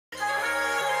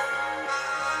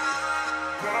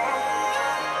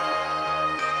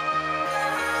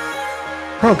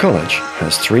Prague College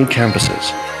has 3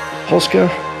 campuses: Polska,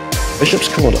 Bishop's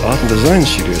Court Art and Design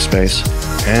Studio Space,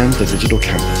 and the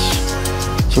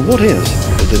DigitalCampus. So what is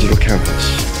the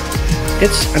DigitalCampus?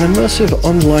 It's an immersive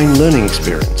online learning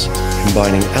experience,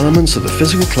 combining elements of the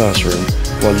physical classroom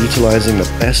while utilizing the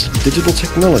best digital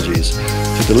technologies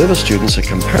to deliver students a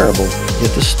comparable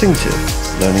yet distinctive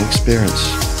learning experience.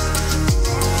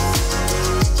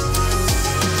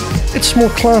 It's small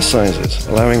class sizes,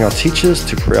 allowing our teachers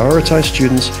to prioritize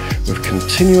students with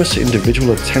continuous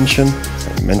individual attention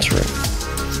and mentoring.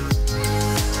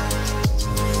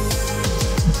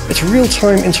 It's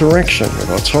real-time interaction with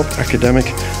our top academic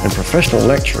and professional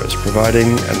lecturers, providing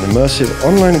an immersive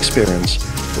online experience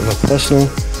with a personal,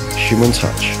 human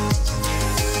touch.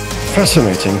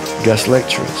 Fascinating guest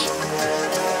lecturers,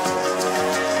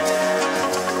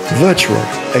 virtual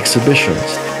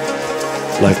exhibitions,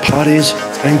 live parties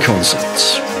and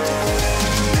concerts,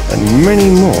 and many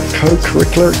more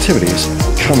co-curricular activities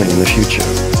coming in the future.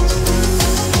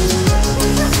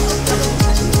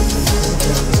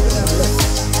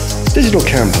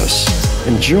 DigitalCampus.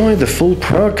 Enjoy the full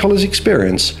Prague College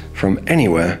experience from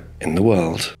anywhere in the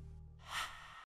world.